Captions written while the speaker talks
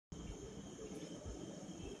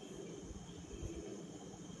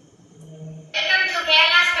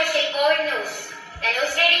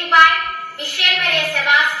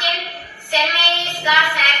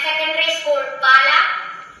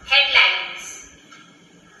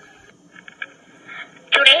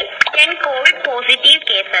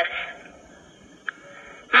cases.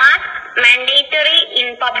 Mask mandatory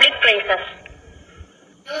in public places.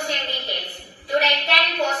 News in details. Today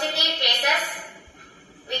 10 positive cases.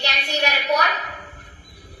 We can see the report.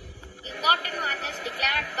 Important matters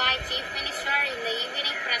declared by Chief Minister in the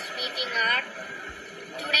evening press meeting are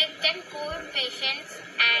today 10 COVID patients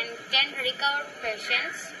and 10 recovered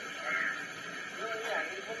patients.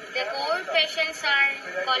 The COVID patients are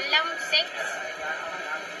Kollam 6,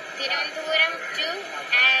 Thiruvananthapuram 2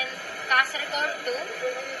 and Kasaragod 2.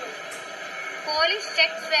 Police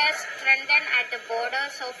checks were strengthened at the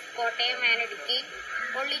borders of Kottayam and Idukki.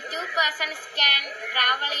 Only 2 persons can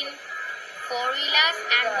travel in 4-wheelers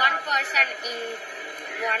and 1 person in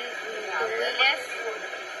 2-wheelers.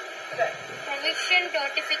 Provision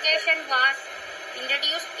notification was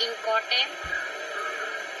introduced in Kottayam.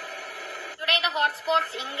 Today the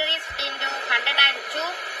hotspots increased into 102.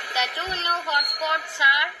 The 2 new hotspots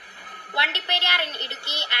are Vandiperiyar in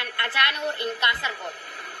Idukki and Ajanur in Kasaragod.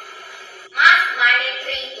 Mask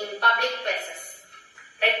mandatory in public places.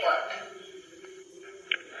 Report.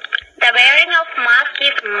 The wearing of mask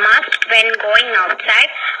is must when going outside.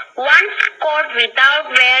 Once caught without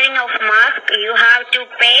wearing of mask, you have to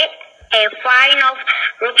pay a fine of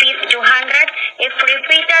rupees 200. If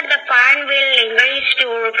repeated, the fine will increase to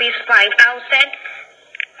rupees 5,000.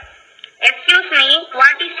 Excuse me,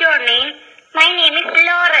 what is your name? My name is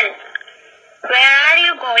Laurel. Where are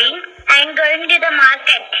you going? I am going to the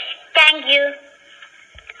market. Thank you.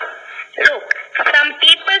 Look, some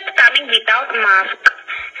people coming without mask.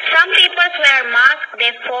 Some people wear mask,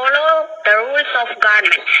 they follow the rules of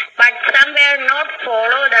government, but some will not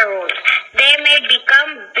follow the rules. They may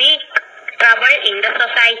become big trouble in the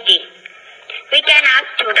society. We can ask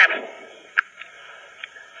to them.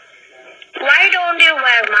 Why don't you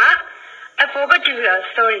wear mask? I forgot to wear,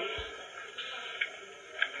 sorry.